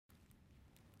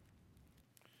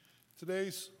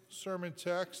Today's sermon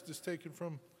text is taken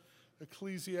from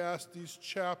Ecclesiastes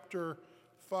chapter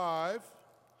 5,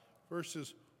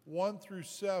 verses 1 through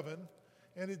 7,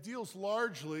 and it deals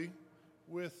largely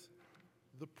with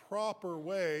the proper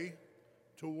way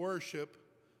to worship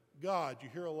God. You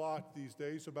hear a lot these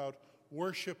days about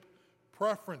worship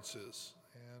preferences,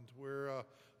 and we're a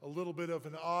little bit of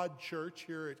an odd church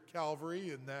here at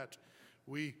Calvary in that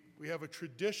we have a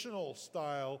traditional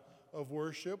style of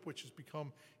worship, which has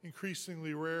become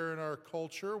increasingly rare in our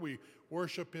culture. We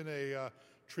worship in a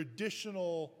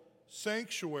traditional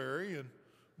sanctuary, and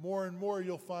more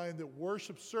you'll find that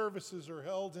worship services are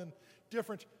held in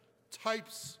different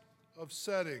types of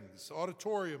settings: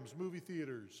 auditoriums, movie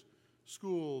theaters,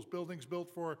 schools, buildings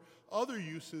built for other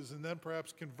uses and then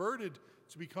perhaps converted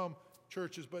to become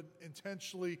churches, but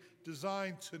intentionally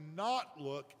designed to not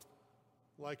look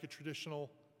like a traditional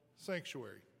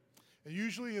sanctuary. And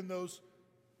usually in those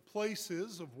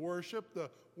places of worship, the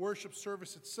worship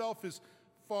service itself is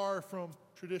far from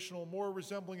traditional, more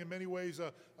resembling in many ways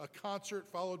a concert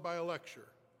followed by a lecture.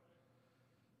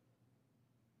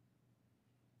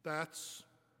 That's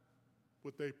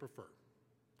what they prefer.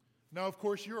 Now, of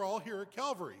course, you're all here at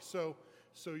Calvary, so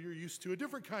you're used to a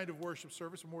different kind of worship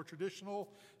service, a more traditional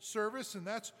service, and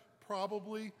that's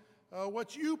probably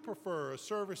what you prefer, a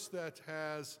service that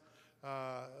has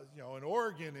an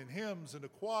organ and hymns and a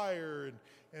choir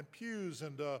and pews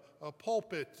and a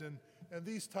pulpit and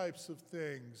these types of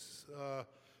things,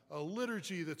 a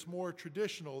liturgy that's more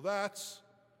traditional. That's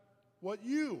what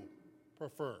you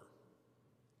prefer.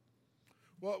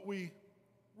 What we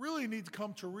really need to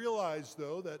come to realize,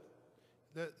 though, that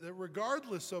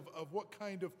regardless of what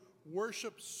kind of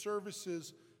worship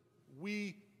services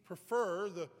we prefer,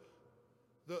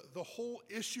 the whole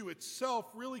issue itself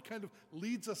really kind of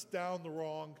leads us down the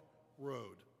wrong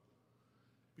road.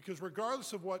 Because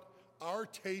regardless of what our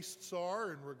tastes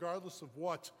are, and regardless of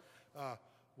what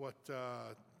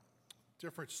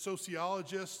different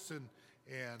sociologists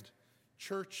and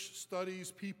church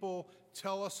studies people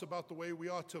tell us about the way we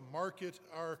ought to market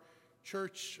our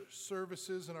church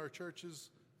services and our churches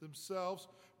themselves,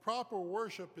 proper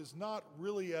worship is not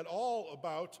really at all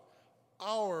about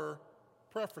our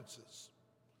preferences.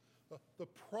 The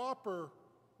proper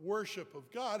worship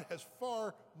of God has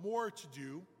far more to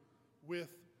do with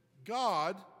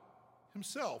God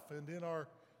himself. And in our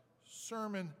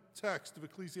sermon text of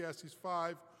Ecclesiastes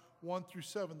 5, 1 through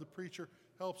 7, the preacher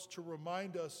helps to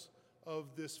remind us of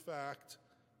this fact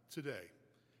today,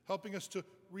 helping us to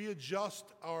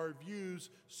readjust our views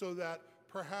so that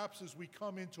perhaps as we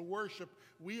come into worship,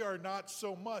 we are not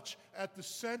so much at the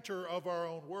center of our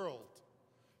own world,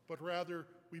 but rather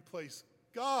we place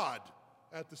God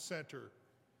at the center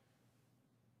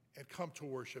and come to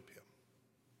worship him.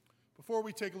 Before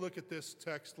we take a look at this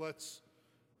text, let's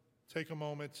take a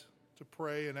moment to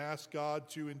pray and ask God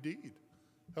to indeed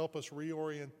help us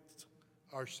reorient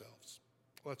ourselves.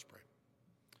 Let's pray.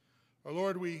 Our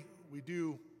Lord, we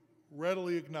do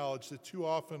readily acknowledge that too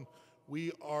often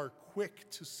we are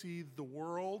quick to see the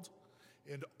world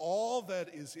and all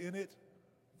that is in it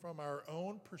from our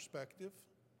own perspective.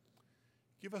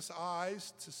 Give us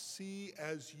eyes to see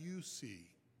as you see.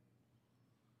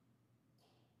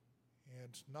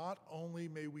 And not only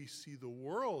may we see the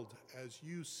world as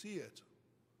you see it,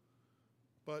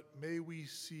 but may we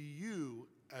see you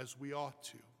as we ought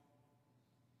to,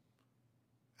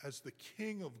 as the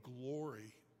King of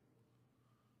glory,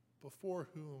 before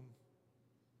whom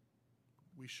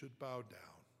we should bow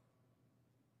down,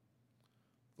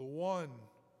 the one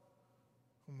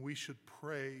whom we should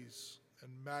praise and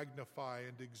magnify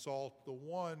and exalt, the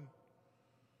one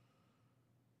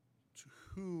to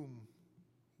whom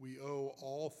we owe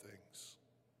all things.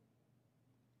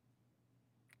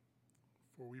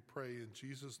 For we pray in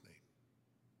Jesus'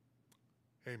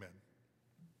 name. Amen.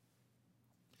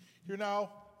 Here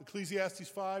now, Ecclesiastes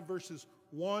 5, verses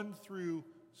 1 through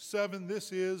 7.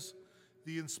 This is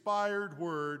the inspired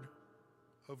word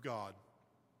of God.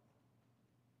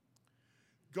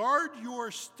 Guard your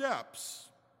steps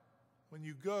when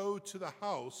you go to the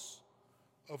house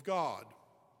of God.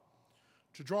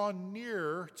 To draw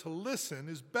near to listen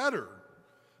is better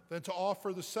than to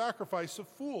offer the sacrifice of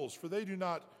fools, for they do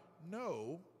not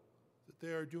know that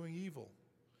they are doing evil.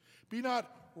 Be not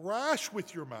rash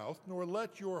with your mouth, nor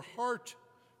let your heart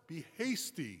be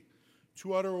hasty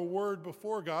to utter a word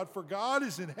before God, for God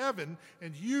is in heaven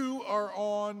and you are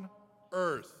on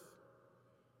earth.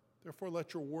 Therefore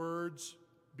let your words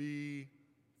be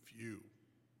few.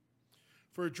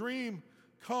 For a dream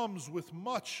comes with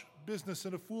much business,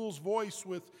 and a fool's voice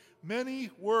with many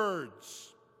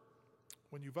words.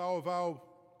 When you vow a vow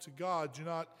to God, do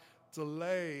not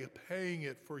delay paying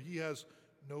it, for he has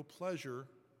no pleasure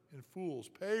in fools.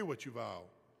 Pay what you vow.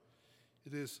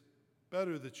 It is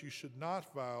better that you should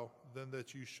not vow than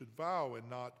that you should vow and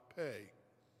not pay.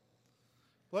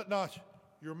 Let not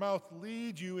your mouth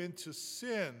lead you into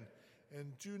sin,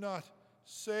 and do not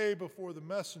say before the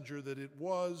messenger that it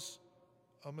was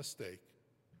a mistake.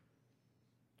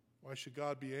 Why should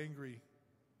God be angry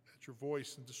at your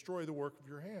voice and destroy the work of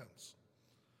your hands?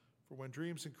 For when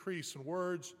dreams increase and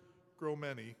words grow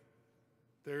many,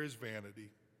 there is vanity.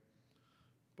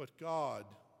 But God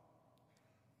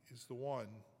is the one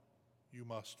you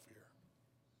must fear.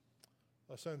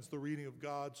 Thus ends the reading of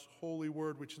God's holy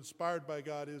word, which, inspired by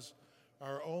God, is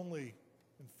our only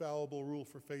infallible rule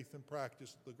for faith and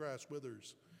practice. The grass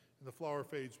withers and the flower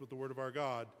fades, but the word of our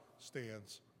God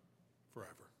stands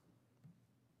forever.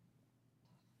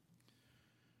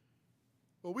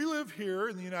 Well, we live here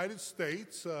in the United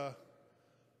States, a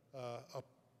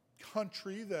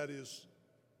country that is,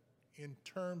 in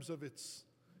terms of its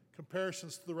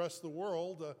comparisons to the rest of the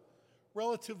world, a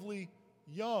relatively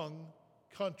young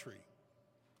country.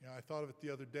 You know, I thought of it the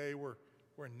other day. We're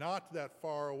not that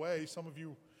far away. Some of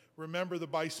you remember the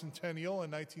bicentennial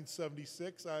in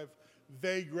 1976. I have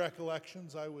vague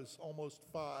recollections. I was almost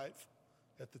 5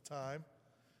 at the time.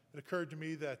 It occurred to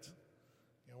me that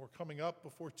we're coming up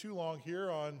before too long here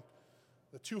on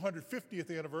the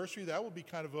 250th anniversary. That will be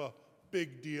kind of a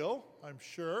big deal, I'm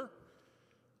sure.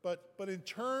 But in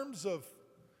terms of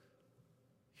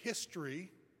history,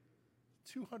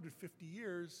 250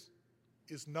 years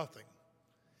is nothing.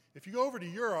 If you go over to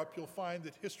Europe, you'll find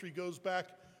that history goes back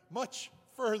much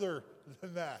further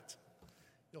than that.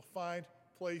 You'll find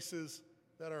places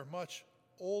that are much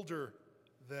older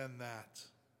than that.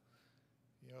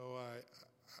 You know,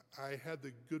 I had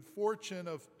the good fortune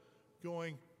of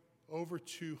going over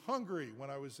to Hungary when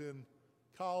I was in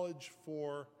college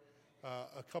for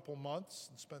a couple months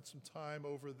and spent some time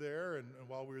over there. And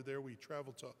while we were there, we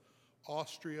traveled to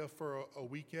Austria for a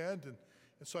weekend. And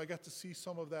so I got to see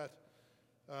some of that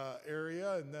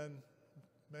area. And then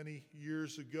many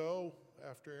years ago,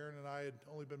 after Aaron and I had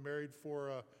only been married for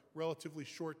a relatively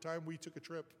short time, we took a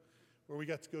trip where we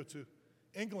got to go to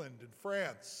England and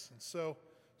France. And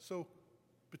so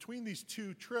between these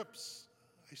two trips,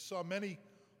 I saw many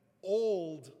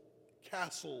old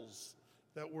castles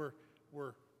that were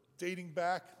dating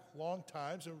back long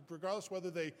times, and regardless whether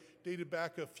they dated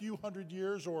back a few hundred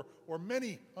years or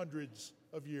many hundreds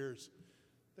of years,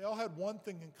 they all had one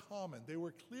thing in common. They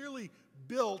were clearly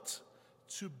built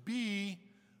to be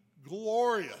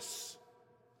glorious.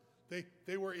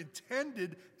 They were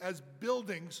intended as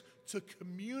buildings to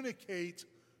communicate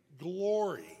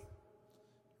glory.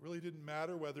 It really didn't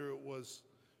matter whether it was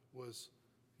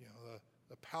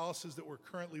the palaces that were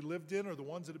currently lived in or the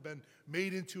ones that had been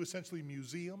made into essentially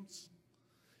museums.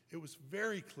 It was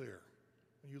very clear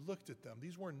when you looked at them.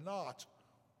 These were not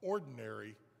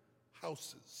ordinary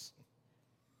houses,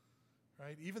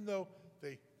 right? Even though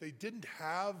they didn't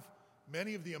have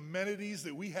many of the amenities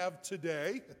that we have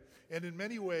today, and in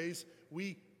many ways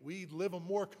we live a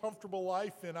more comfortable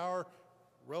life in our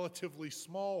relatively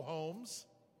small homes,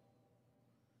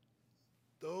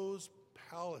 those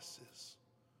palaces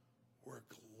were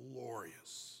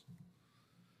glorious.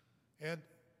 And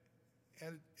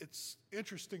it's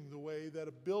interesting the way that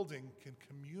a building can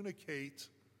communicate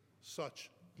such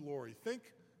glory. Think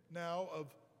now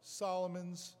of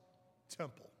Solomon's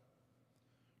temple,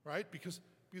 right? Because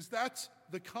that's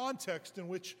the context in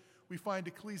which we find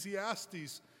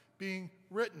Ecclesiastes being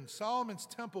written. Solomon's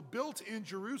temple, built in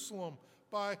Jerusalem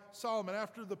by Solomon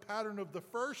after the pattern of the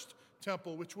first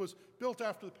temple, which was built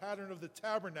after the pattern of the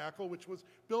tabernacle, which was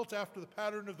built after the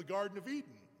pattern of the Garden of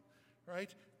Eden,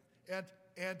 right?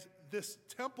 And this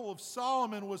temple of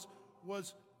Solomon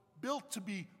was built to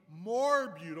be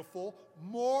more beautiful,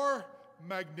 more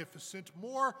magnificent,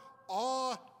 more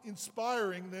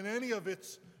awe-inspiring than any of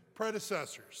its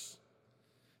predecessors.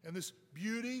 And this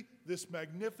beauty, this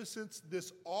magnificence,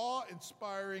 this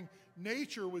awe-inspiring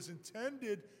nature was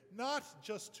intended not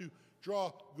just to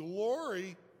draw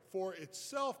glory for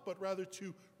itself, but rather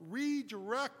to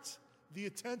redirect the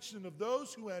attention of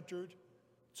those who entered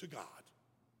to God.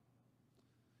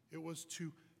 It was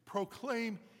to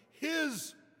proclaim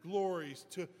His glories,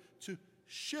 to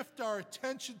shift our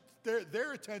attention,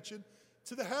 their attention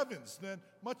to the heavens, then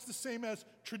much the same as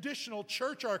traditional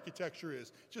church architecture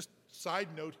is. Just side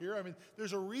note here, I mean,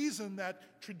 there's a reason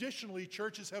that traditionally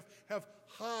churches have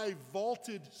high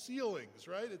vaulted ceilings,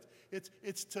 right?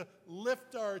 It's to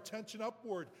lift our attention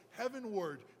upward,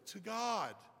 heavenward, to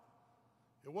God.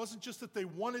 It wasn't just that they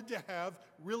wanted to have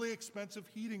really expensive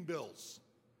heating bills,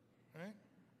 right?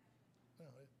 No,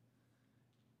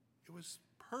 It was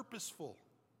purposeful.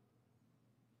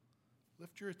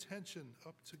 Lift your attention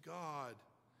up to God.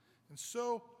 And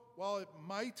so, while it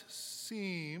might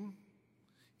seem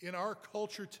in our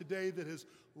culture today that has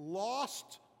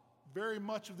lost very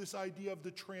much of this idea of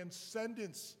the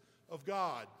transcendence of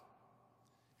God,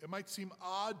 it might seem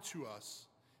odd to us.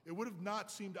 It would have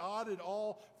not seemed odd at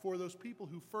all for those people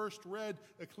who first read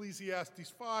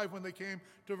Ecclesiastes 5 when they came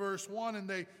to verse 1 and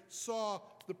they saw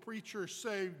the preacher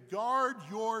say, "Guard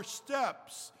your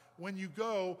steps when you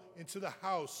go into the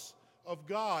house of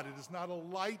God." It is not a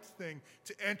light thing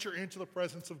to enter into the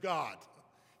presence of God.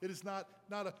 It is not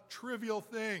a trivial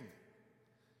thing.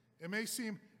 It may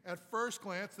seem at first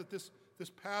glance that this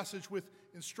passage with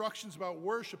instructions about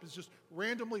worship is just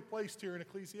randomly placed here in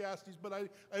Ecclesiastes, but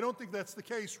I don't think that's the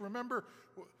case. Remember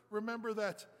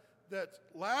that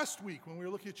last week when we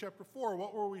were looking at chapter 4,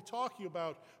 what were we talking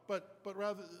about? But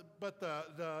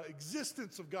the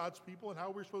existence of God's people and how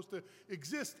we're supposed to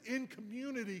exist in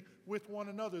community with one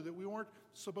another, that we weren't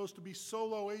supposed to be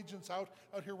solo agents out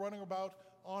here running about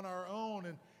on our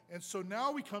own. And so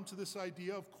now we come to this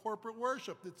idea of corporate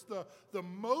worship. It's the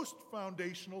most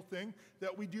foundational thing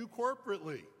that we do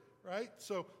corporately, right?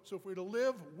 So if we're to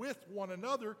live with one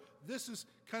another, this is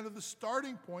kind of the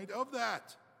starting point of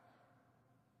that.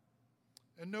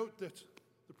 And note that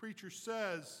the preacher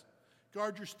says,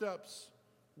 guard your steps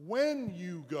when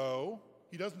you go.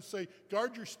 He doesn't say,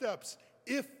 guard your steps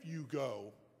if you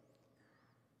go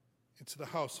into the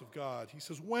house of God. He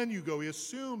says, when you go. He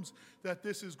assumes that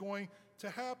this is going to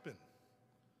happen.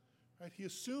 Right? He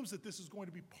assumes that this is going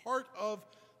to be part of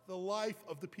the life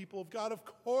of the people of God. Of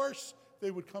course,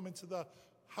 they would come into the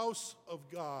house of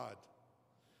God.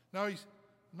 Now, he's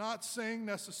not saying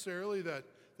necessarily that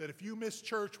if you miss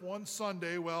church one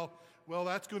Sunday, well,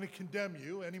 that's going to condemn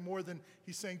you, any more than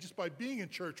he's saying just by being in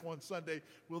church one Sunday,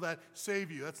 will that save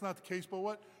you? That's not the case. But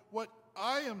what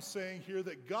I am saying here,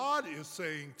 that God is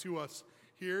saying to us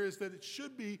here, is that it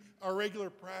should be our regular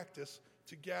practice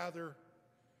to gather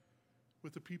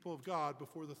with the people of God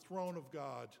before the throne of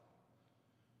God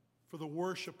for the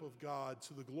worship of God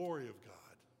to the glory of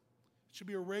God. It should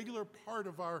be a regular part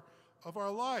of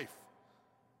our life.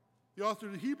 The author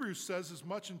of the Hebrews says as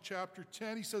much in chapter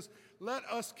 10. He says, let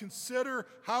us consider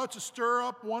how to stir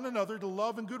up one another to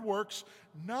love and good works,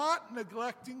 not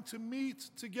neglecting to meet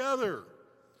together,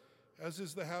 as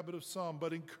is the habit of some,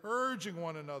 but encouraging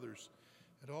one another,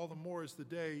 and all the more as the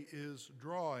day is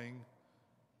drawing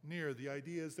near. The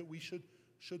idea is that we should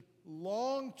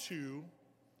long to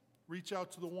reach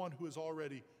out to the one who has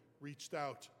already reached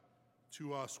out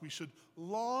to us. We should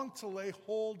long to lay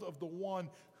hold of the one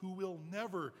who will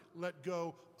never let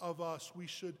go of us. We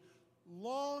should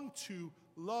long to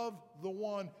love the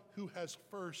one who has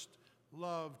first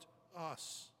loved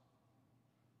us.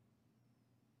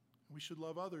 We should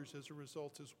love others as a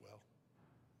result as well.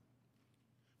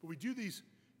 But we do these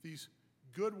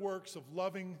good works of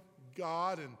loving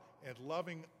God and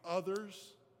loving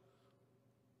others.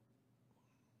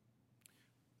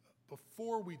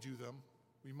 Before we do them,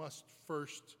 we must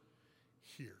first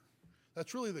hear.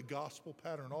 That's really the gospel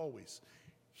pattern always.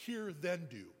 Hear, then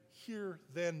do. Hear,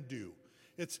 then do.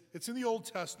 It's in the Old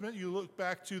Testament. You look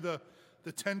back to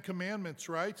the Ten Commandments,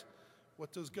 right?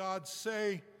 What does God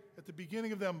say at the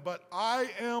beginning of them? But I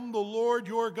am the Lord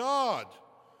your God,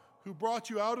 who brought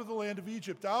you out of the land of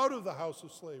Egypt, out of the house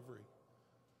of slavery.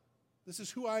 This is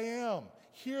who I am.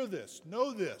 Hear this.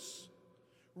 Know this.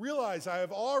 Realize I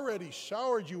have already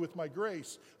showered you with my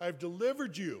grace. I have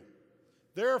delivered you.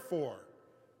 Therefore,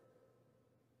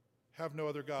 have no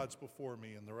other gods before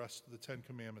me, and the rest of the Ten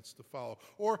Commandments to follow.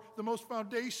 Or the most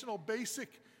foundational,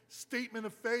 basic statement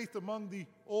of faith among the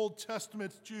Old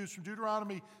Testament Jews from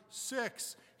Deuteronomy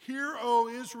 6. Hear, O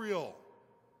Israel.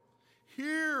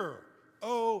 Hear,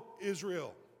 O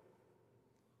Israel.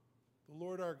 The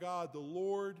Lord our God, the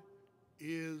Lord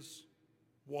is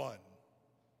one.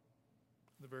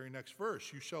 In the very next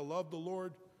verse, you shall love the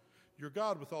Lord your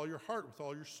God with all your heart, with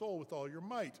all your soul, with all your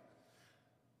might.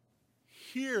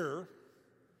 Hear,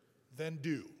 then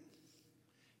do.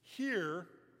 Hear,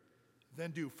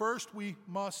 then do. First, we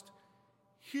must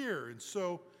hear. And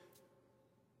so,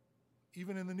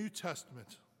 even in the New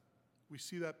Testament, we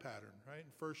see that pattern, right?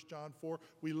 In 1 John 4,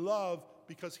 we love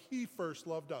because he first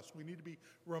loved us. We need to be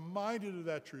reminded of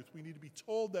that truth. We need to be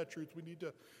told that truth. We need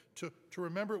to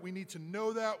remember it. We need to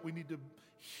know that. We need to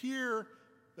hear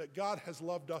that God has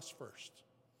loved us first.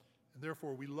 And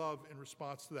therefore, we love in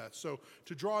response to that. So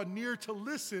to draw near to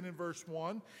listen in verse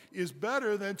 1 is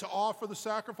better than to offer the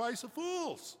sacrifice of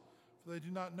fools, for they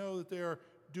do not know that they are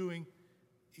doing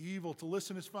evil. To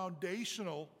listen is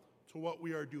foundational to what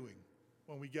we are doing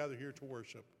when we gather here to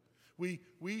worship. We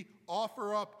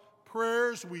offer up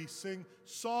prayers. We sing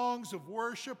songs of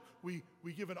worship. We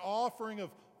give an offering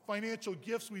of financial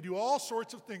gifts. We do all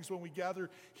sorts of things when we gather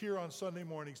here on Sunday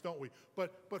mornings, don't we?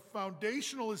 But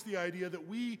foundational is the idea that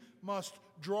we must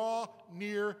draw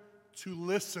near to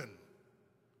listen.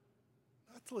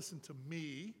 Not to listen to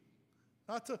me,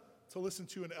 not to listen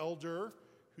to an elder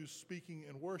who's speaking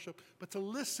in worship, but to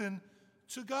listen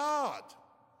to God.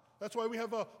 That's why we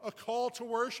have a call to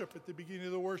worship at the beginning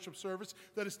of the worship service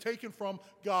that is taken from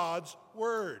God's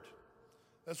Word.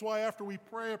 That's why after we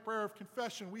pray a prayer of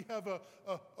confession, we have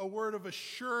a word of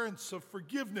assurance of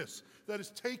forgiveness that is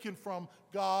taken from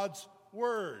God's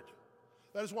Word.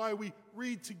 That is why we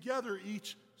read together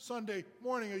each Sunday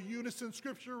morning a unison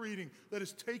scripture reading that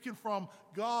is taken from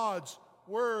God's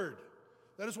Word.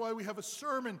 That is why we have a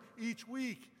sermon each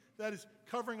week that is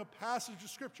covering a passage of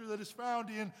scripture that is found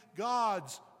in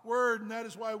God's Word, and that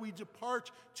is why we depart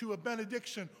to a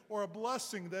benediction or a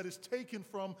blessing that is taken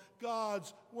from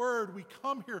God's Word. We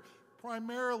come here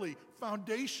primarily,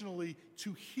 foundationally,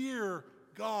 to hear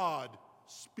God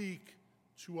speak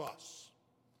to us.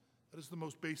 That is the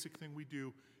most basic thing we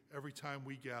do every time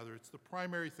we gather. It's the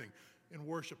primary thing in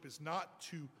worship, is not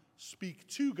to speak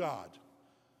to God,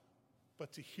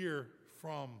 but to hear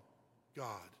from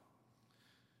God.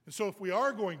 And so if we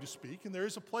are going to speak, and there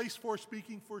is a place for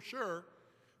speaking for sure,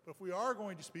 but if we are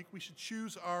going to speak, we should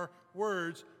choose our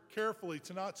words carefully,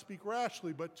 to not speak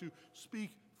rashly, but to speak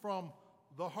from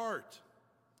the heart.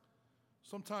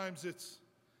 Sometimes it's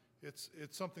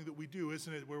something that we do,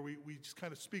 isn't it, where we just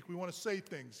kind of speak. We want to say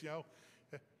things, you know.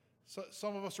 So,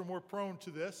 some of us are more prone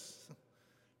to this,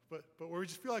 but where we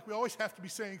just feel like we always have to be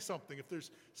saying something. If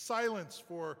there's silence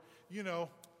for,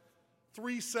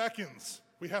 3 seconds,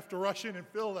 we have to rush in and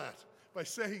fill that by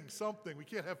saying something. We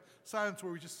can't have silence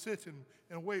where we just sit and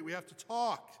wait. We have to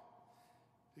talk.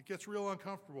 It gets real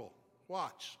uncomfortable.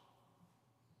 Watch.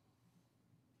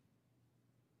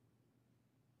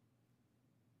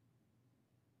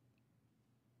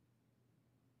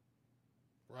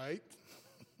 Right?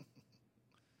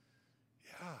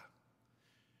 Yeah.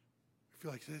 I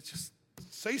feel like just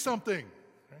say something.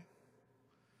 Right?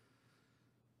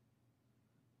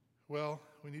 Well,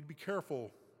 we need to be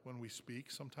careful when we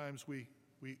speak. Sometimes we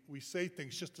say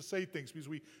things just to say things because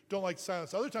we don't like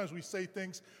silence. Other times we say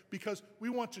things because we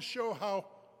want to show how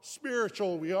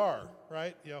spiritual we are,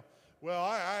 right? Well,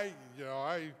 I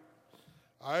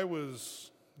was,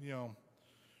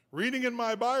 reading in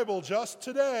my Bible just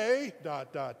today, ...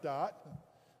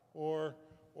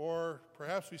 Or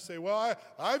perhaps we say, well,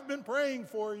 I've been praying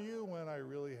for you when I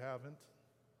really haven't.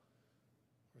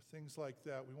 Or things like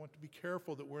that. We want to be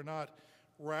careful that we're not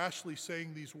rashly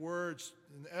saying these words,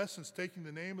 in essence, taking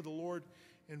the name of the Lord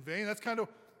in vain. That's kind of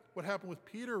what happened with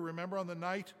Peter. Remember on the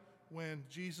night when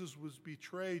Jesus was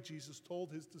betrayed, Jesus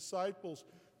told his disciples,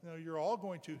 you're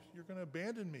going to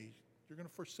abandon me. You're going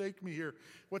to forsake me here.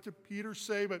 What did Peter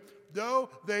say? But though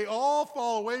they all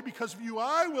fall away because of you,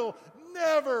 I will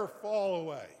never fall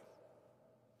away.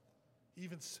 He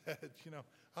even said,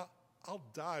 I'll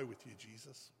die with you,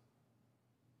 Jesus.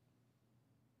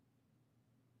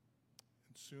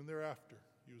 And soon thereafter,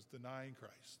 he was denying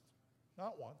Christ.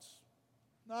 Not once,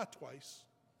 not twice,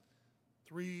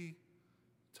 3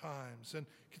 times. And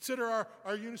consider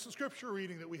our unison scripture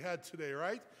reading that we had today,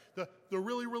 right? The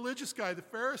really religious guy, the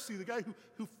Pharisee, the guy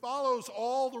who follows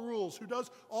all the rules, who does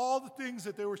all the things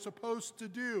that they were supposed to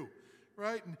do,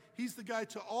 right? And he's the guy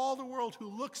to all the world who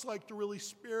looks like the really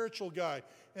spiritual guy.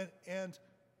 And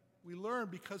we learn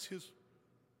because his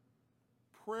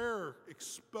prayer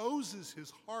exposes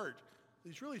his heart that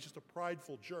he's really just a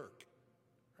prideful jerk,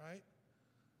 right?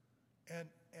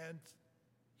 And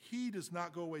he does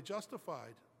not go away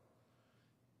justified.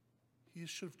 He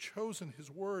should have chosen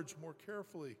his words more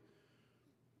carefully.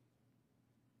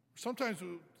 Sometimes,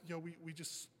 we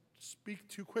just speak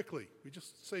too quickly. We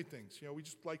just say things. We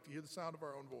just like to hear the sound of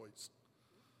our own voice.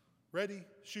 Ready,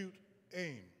 shoot,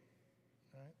 aim.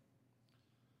 Right?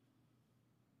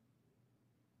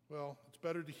 Well, it's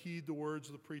better to heed the words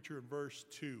of the preacher in verse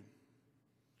 2.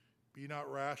 Be not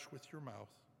rash with your mouth,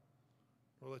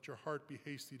 nor let your heart be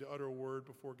hasty to utter a word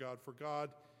before God, for God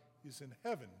is in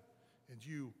heaven, and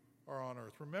you are on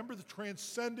earth. Remember the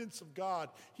transcendence of God.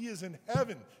 He is in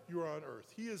heaven, you are on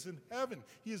earth. He is in heaven.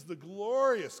 He is the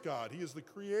glorious God. He is the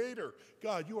creator.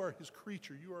 God, you are his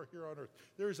creature. You are here on earth.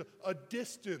 There is a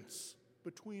distance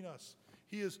between us.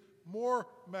 He is more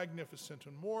magnificent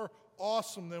and more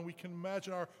awesome than we can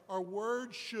imagine. Our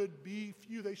words should be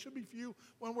few. They should be few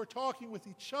when we're talking with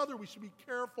each other. We should be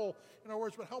careful in our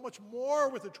words, but how much more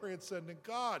with a transcendent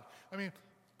God? I mean,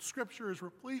 Scripture is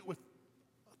replete with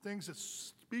things that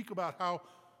speak about how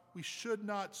we should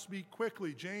not speak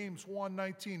quickly. James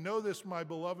 1:19, know this, my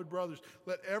beloved brothers,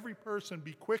 let every person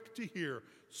be quick to hear,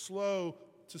 slow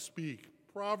to speak.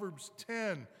 Proverbs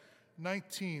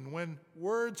 10:19, when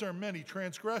words are many,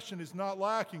 transgression is not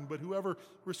lacking, but whoever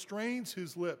restrains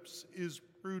his lips is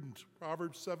prudent.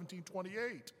 Proverbs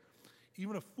 17:28,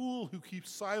 even a fool who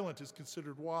keeps silent is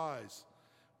considered wise.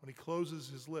 When he closes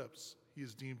his lips, he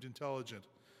is deemed intelligent.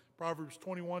 Proverbs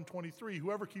 21:23,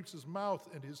 whoever keeps his mouth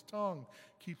and his tongue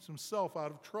keeps himself out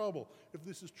of trouble. If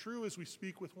this is true as we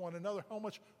speak with one another, how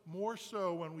much more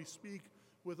so when we speak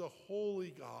with a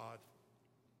holy God?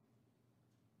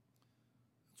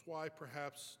 That's why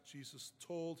perhaps Jesus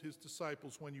told his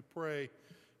disciples, when you pray,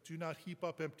 do not heap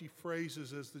up empty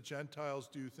phrases as the Gentiles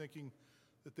do, thinking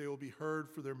that they will be heard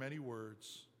for their many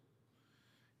words,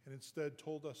 and instead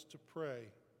told us to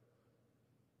pray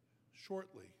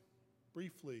shortly,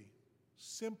 briefly,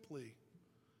 simply,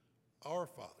 Our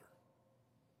Father,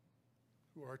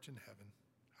 who art in heaven,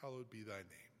 hallowed be thy name.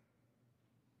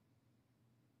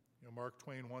 Mark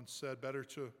Twain once said, better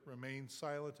to remain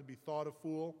silent and be thought a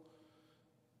fool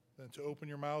than to open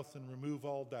your mouth and remove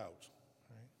all doubt.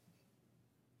 Right?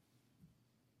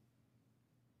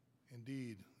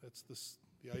 Indeed, that's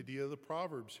the idea of the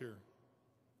Proverbs here.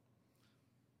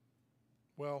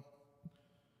 Well,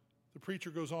 the preacher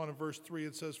goes on in verse 3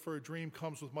 and says, for a dream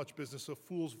comes with much business, a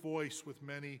fool's voice with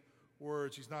many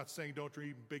words. He's not saying don't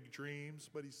dream big dreams,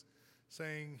 but he's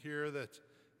saying here that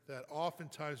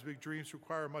oftentimes big dreams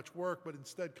require much work, but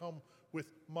instead come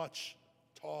with much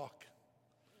talk,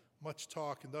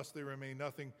 and thus they remain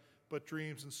nothing but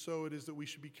dreams. And so it is that we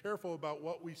should be careful about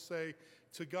what we say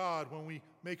to God. When we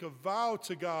make a vow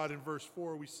to God in verse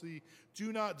 4, we see,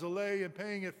 do not delay in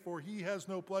paying it, for he has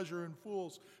no pleasure in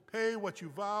fools. Pay what you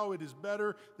vow. It is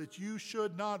better that you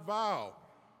should not vow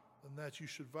than that you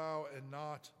should vow and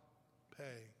not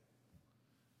pay.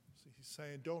 See, he's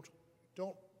saying,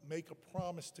 don't make a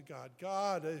promise to God.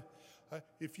 God,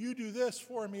 if you do this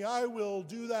for me, I will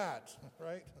do that,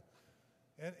 right?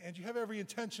 And you have every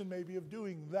intention maybe of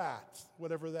doing that,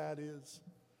 whatever that is,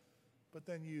 but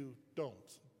then you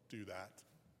don't do that.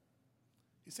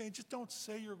 He's saying, just don't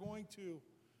say you're going to.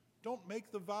 Don't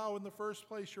make the vow in the first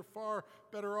place. You're far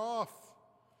better off.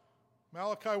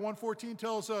 Malachi 1:14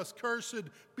 tells us, cursed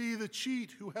be the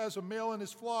cheat who has a male in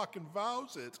his flock and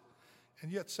vows it,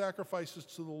 and yet sacrifices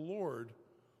to the Lord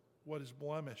what is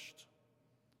blemished.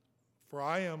 For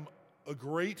I am a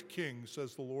great king,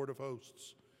 says the Lord of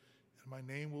hosts, and my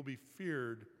name will be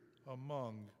feared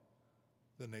among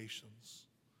the nations.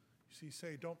 You see,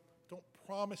 say, don't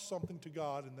promise something to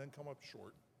God and then come up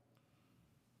short.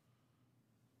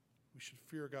 We should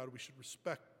fear God. We should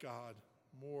respect God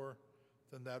more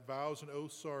than that. Vows and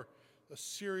oaths are a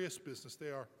serious business.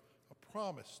 They are a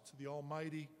promise to the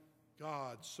Almighty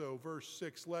God. So verse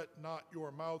 6, let not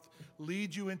your mouth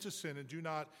lead you into sin, and do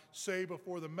not say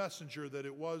before the messenger that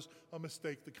it was a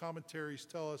mistake. The commentaries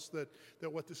tell us that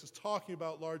what this is talking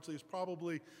about largely is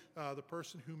probably the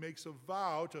person who makes a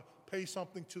vow to pay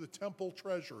something to the temple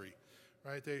treasury.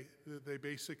 Right? They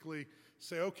basically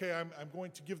say, okay, I'm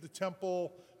going to give the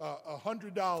temple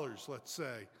 $100, let's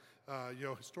say.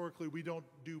 Historically, we don't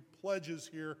do pledges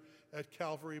here at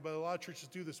Calvary, but a lot of churches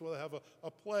do this. Well, they have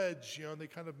a pledge, and they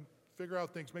kind of figure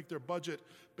out things, make their budget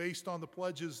based on the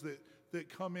pledges that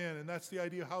come in. And that's the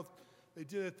idea how they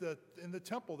did it in the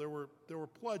temple. There were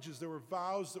pledges, there were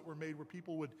vows that were made where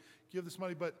people would give this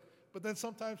money. But then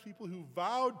sometimes people who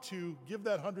vowed to give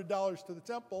that $100 to the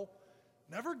temple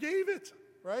never gave it,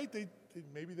 right?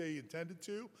 Maybe they intended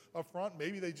to up front.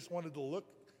 Maybe they just wanted to look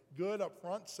good up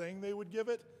front, saying they would give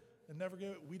it and never gave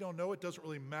it. We don't know. It doesn't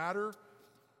really matter.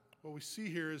 What we see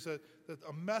here is that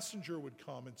a messenger would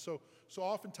come. And so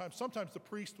oftentimes, sometimes the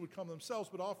priest would come themselves,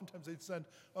 but oftentimes they'd send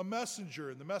a messenger.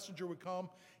 And the messenger would come,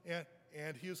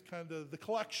 and he was kind of the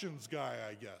collections guy,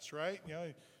 I guess, right?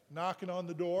 Knocking on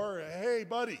the door, hey,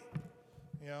 buddy,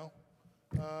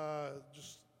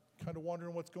 just kind of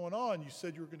wondering what's going on. You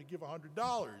said you were going to give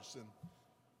 $100, and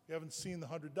you haven't seen the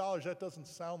 $100. That doesn't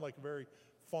sound like a very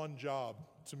fun job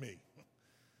to me,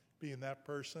 being that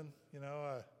person.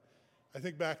 I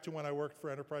think back to when I worked for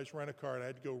Enterprise Rent-A-Car, and I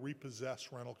had to go repossess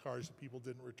rental cars that people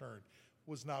didn't return.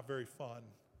 It was not very fun.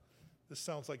 This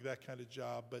sounds like that kind of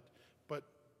job, but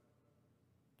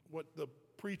what the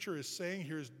preacher is saying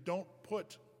here is don't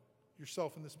put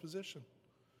yourself in this position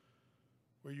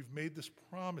where you've made this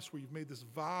promise, where you've made this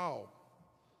vow,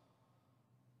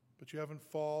 but you haven't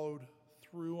followed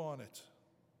through on it.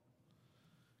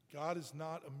 God is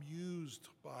not amused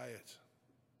by it,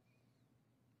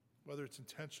 whether it's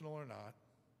intentional or not.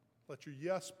 Let your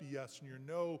yes be yes and your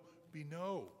no be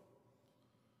no.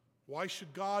 Why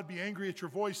should God be angry at your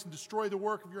voice and destroy the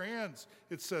work of your hands?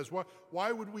 It says.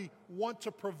 Why would we want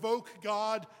to provoke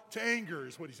God to anger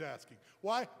is what he's asking.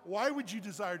 Why would you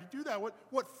desire to do that?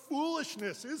 What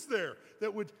foolishness is there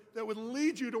that would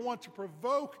lead you to want to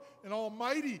provoke an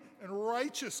almighty and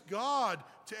righteous God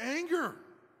to anger?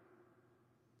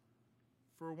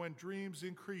 For when dreams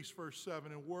increase, verse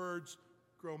 7, and words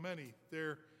grow many,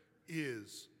 there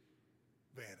is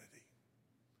vanity.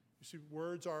 You see,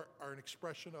 words are an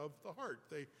expression of the heart.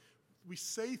 We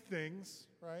say things,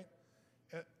 right?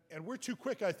 And we're too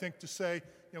quick, I think, to say,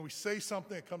 we say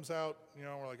something that comes out,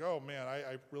 we're like, oh man,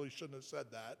 I really shouldn't have said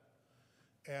that.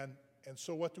 And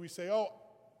so what do we say? Oh,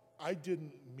 I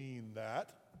didn't mean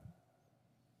that.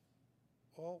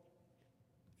 Well,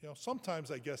 sometimes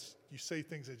I guess you say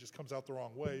things and it just comes out the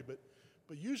wrong way, but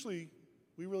usually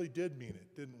we really did mean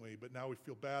it, didn't we? But now we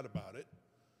feel bad about it.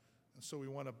 And so we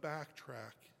want to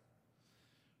backtrack.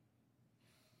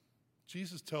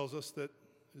 Jesus tells us that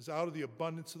it is out of the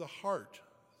abundance of the heart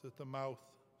that the mouth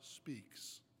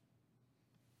speaks.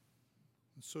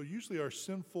 And so usually our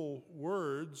sinful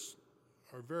words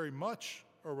are very much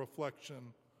a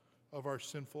reflection of our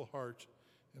sinful heart,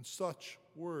 and such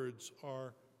words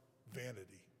are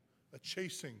vanity, a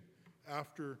chasing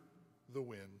after the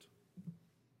wind.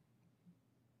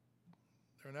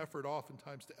 They're an effort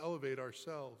oftentimes to elevate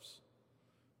ourselves,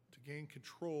 to gain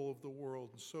control of the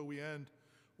world, and so we end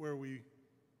where we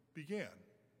began,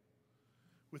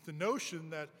 with the notion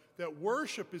that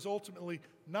worship is ultimately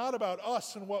not about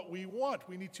us and what we want.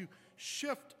 We need to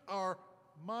shift our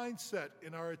mindset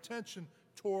and our attention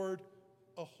toward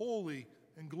a holy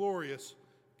and glorious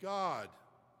God. At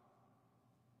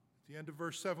the end of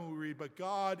verse 7 we read, but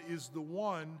God is the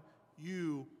one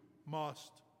you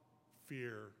must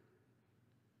fear.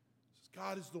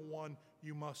 God is the one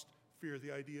you must fear.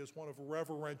 The idea is one of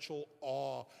reverential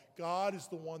awe. God is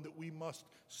the one that we must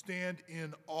stand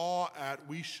in awe at.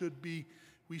 We should be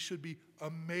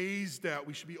amazed at.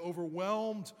 We should be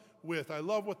overwhelmed with. I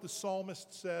love what the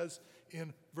psalmist says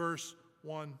in verse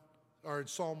 1, or in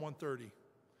Psalm 130.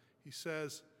 He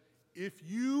says, if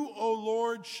you, O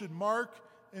Lord, should mark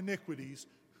iniquities,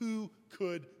 who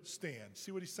could stand?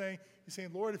 See what he's saying? He's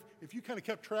saying, Lord, if you kind of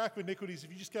kept track of iniquities,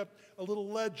 if you just kept a little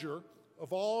ledger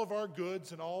of all of our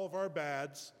goods and all of our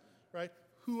bads, right?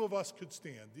 Who of us could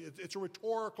stand? It's a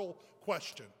rhetorical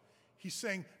question. He's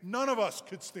saying none of us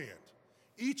could stand.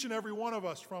 Each and every one of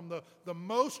us, from the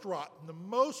most rotten, the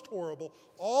most horrible,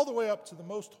 all the way up to the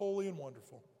most holy and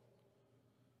wonderful,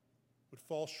 would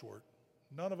fall short.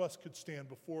 None of us could stand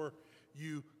before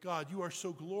you, God. You are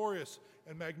so glorious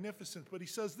and magnificent. But he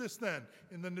says this then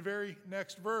in the very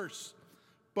next verse,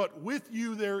 but with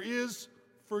you there is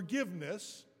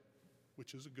forgiveness,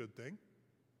 which is a good thing.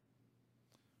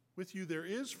 With you there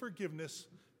is forgiveness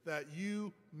that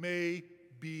you may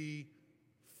be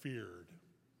feared.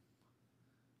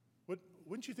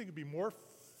 Wouldn't you think it'd be more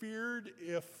feared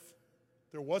if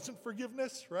there wasn't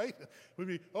forgiveness, right? It would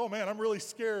be, oh man, I'm really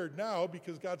scared now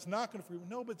because God's not going to forgive me.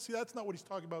 No, but see, that's not what he's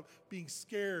talking about, being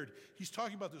scared. He's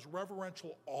talking about this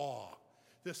reverential awe,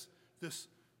 this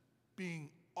being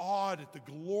awed at the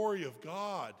glory of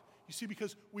God. You see,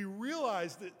 because we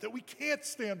realize that we can't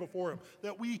stand before him,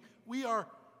 that we are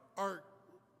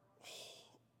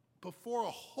before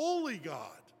a holy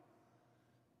God.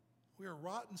 We are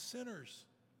rotten sinners.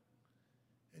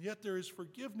 And yet there is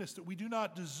forgiveness that we do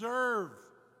not deserve.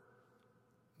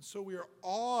 And so we are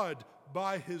awed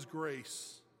by his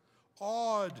grace,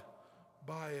 awed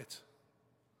by it.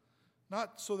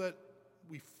 Not so that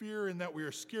we fear in that we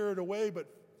are scared away, but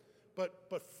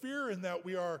fear in that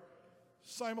we are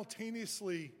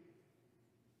simultaneously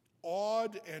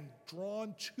awed and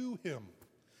drawn to him.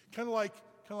 Kind of like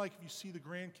if you see the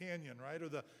Grand Canyon, right?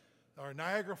 Or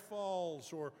Niagara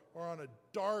Falls, or on a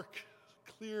dark,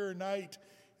 clear night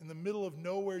in the middle of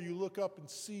nowhere, you look up and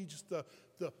see just the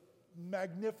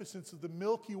magnificence of the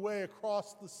Milky Way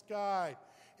across the sky.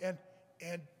 And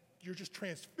you're just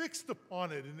transfixed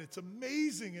upon it, and it's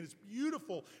amazing, and it's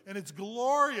beautiful, and it's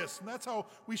glorious. And that's how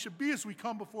we should be as we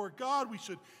come before God. We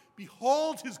should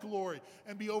behold his glory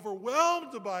and be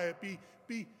overwhelmed by it,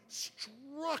 be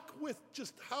struck with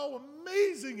just how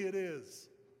amazing it is.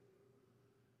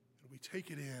 And we take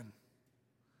it in,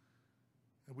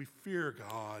 and we fear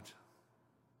God.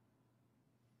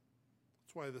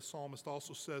 That's why the psalmist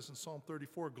also says in Psalm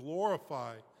 34,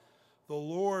 glorify the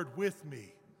Lord with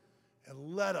me, and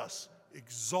let us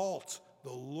exalt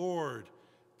the Lord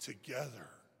together.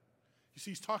 You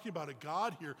see, he's talking about a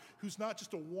God here who's not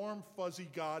just a warm, fuzzy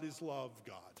God is love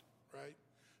God, right?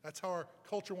 That's how our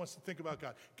culture wants to think about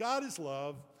God. God is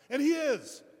love, and he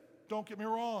is. Don't get me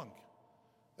wrong.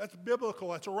 That's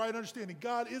biblical. That's a right understanding.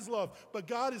 God is love, but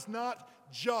God is not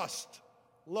just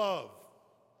love.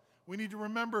 We need to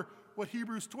remember what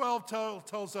Hebrews 12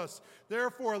 tells us.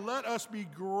 Therefore, let us be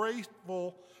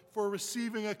grateful for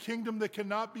receiving a kingdom that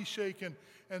cannot be shaken,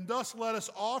 and thus let us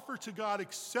offer to God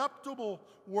acceptable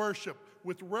worship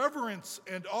with reverence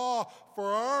and awe, for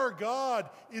our God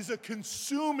is a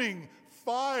consuming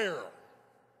fire.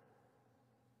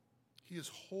 He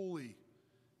is holy.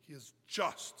 He is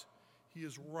just. He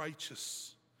is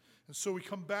righteous. And so we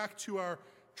come back to our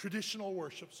traditional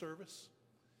worship service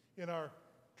in our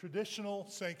traditional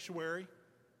sanctuary.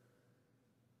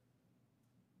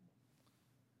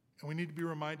 And we need to be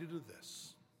reminded of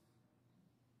this.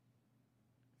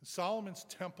 In Solomon's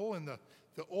temple, in the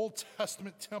Old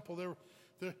Testament temple,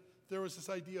 there was this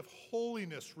idea of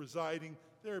holiness residing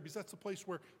there, because that's the place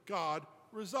where God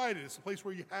resided. It's the place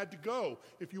where you had to go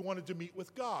if you wanted to meet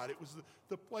with God. It was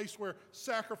the place where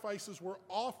sacrifices were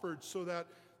offered so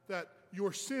that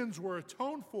your sins were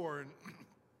atoned for. And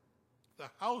the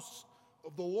house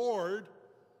of the Lord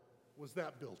was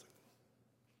that building.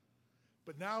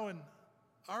 But now in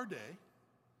our day,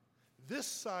 this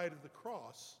side of the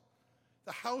cross,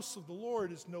 the house of the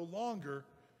Lord is no longer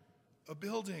a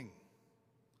building.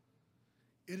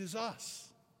 It is us.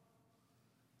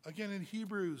 Again, in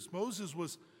Hebrews, Moses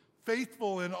was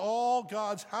faithful in all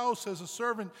God's house as a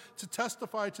servant to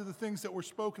testify to the things that were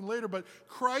spoken later, but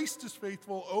Christ is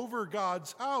faithful over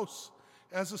God's house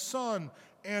as a son,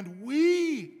 and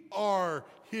we are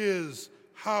his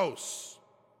house.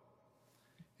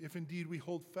 If indeed we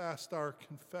hold fast our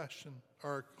confession,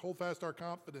 hold fast our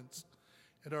confidence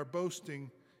and our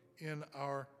boasting in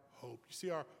our hope. You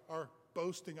see, our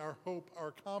boasting, our hope,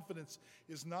 our confidence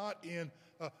is not in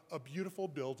a beautiful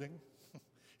building.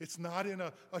 It's not in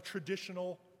a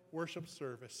traditional worship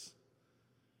service.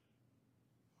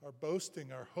 Our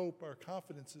boasting, our hope, our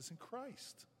confidence is in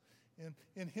Christ.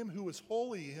 In him who is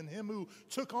holy, in him who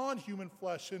took on human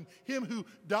flesh, in him who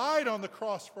died on the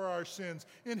cross for our sins,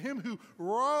 in him who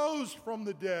rose from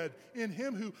the dead, in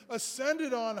him who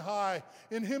ascended on high,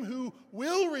 in him who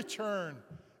will return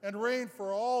and reign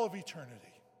for all of eternity.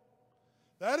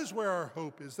 That is where our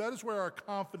hope is. That is where our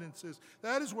confidence is.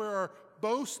 That is where our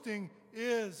boasting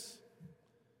is.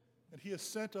 And he has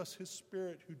sent us his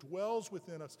Spirit who dwells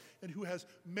within us and who has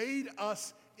made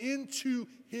us into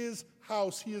his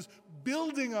house. He is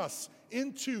building us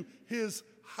into his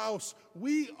house.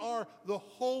 We are the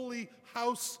holy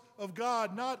house of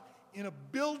God, not in a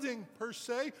building per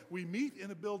se. We meet in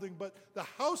a building, but the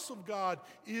house of God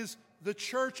is the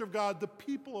church of God, the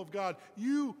people of God.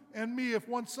 You and me, if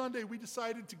one Sunday we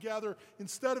decided to gather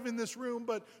instead of in this room,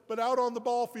 but out on the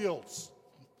ball fields,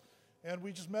 and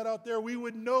we just met out there, we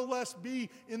would no less be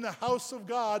in the house of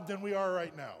God than we are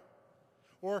right now.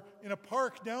 Or in a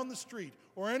park down the street,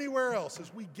 or anywhere else.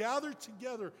 As we gather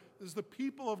together as the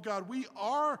people of God, we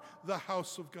are the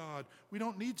house of God. We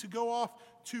don't need to go off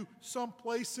to some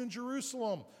place in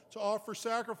Jerusalem to offer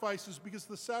sacrifices, because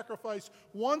the sacrifice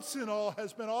once and all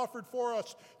has been offered for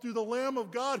us through the Lamb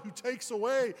of God who takes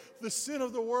away the sin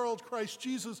of the world, Christ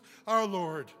Jesus our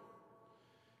Lord.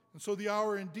 And so the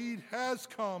hour indeed has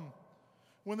come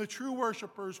when the true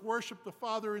worshipers worship the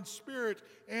Father in spirit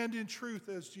and in truth,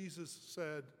 as Jesus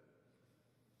said.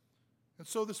 And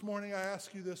so this morning I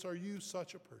ask you this: are you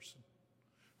such a person?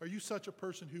 Are you such a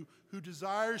person who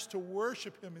desires to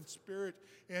worship him in spirit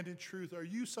and in truth? Are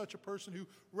you such a person who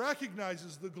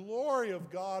recognizes the glory of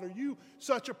God? Are you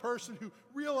such a person who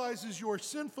realizes your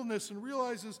sinfulness and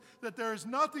realizes that there is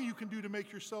nothing you can do to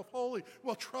make yourself holy?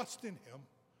 Well, trust in him.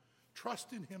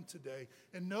 Trust in him today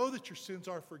and know that your sins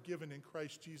are forgiven in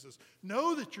Christ Jesus.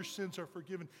 Know that your sins are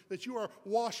forgiven, that you are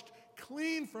washed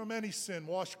clean from any sin,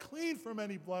 washed clean from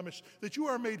any blemish, that you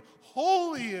are made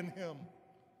holy in him.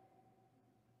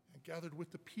 And gathered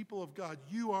with the people of God,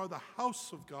 you are the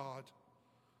house of God.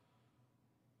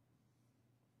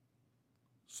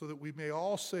 So that we may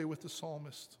all say with the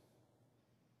psalmist,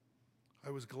 I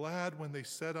was glad when they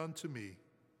said unto me,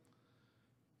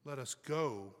 let us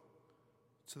go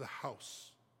to the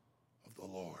house of the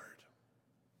Lord.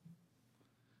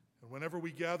 And whenever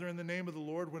we gather in the name of the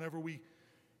Lord, whenever we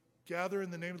gather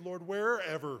in the name of the Lord,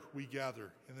 wherever we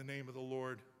gather in the name of the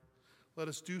Lord, let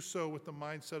us do so with the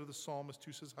mindset of the psalmist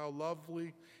who says, how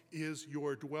lovely is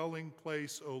your dwelling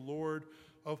place, O Lord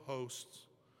of hosts.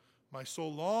 My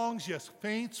soul longs, yes,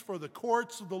 faints for the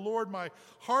courts of the Lord. My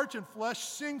heart and flesh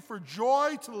sing for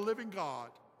joy to the living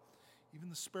God. Even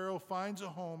the sparrow finds a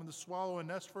home, and the swallow a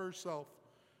nest for herself,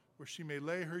 where she may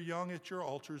lay her young at your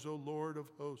altars, O Lord of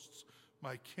hosts,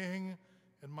 my King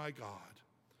and my God.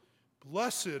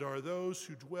 Blessed are those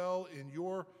who dwell in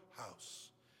your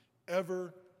house,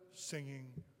 ever singing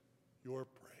your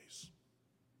praise.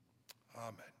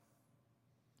 Amen.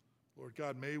 Lord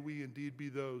God, may we indeed be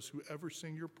those who ever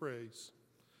sing your praise.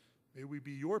 May we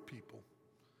be your people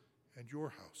and your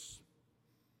house.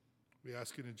 We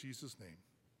ask it in Jesus' name.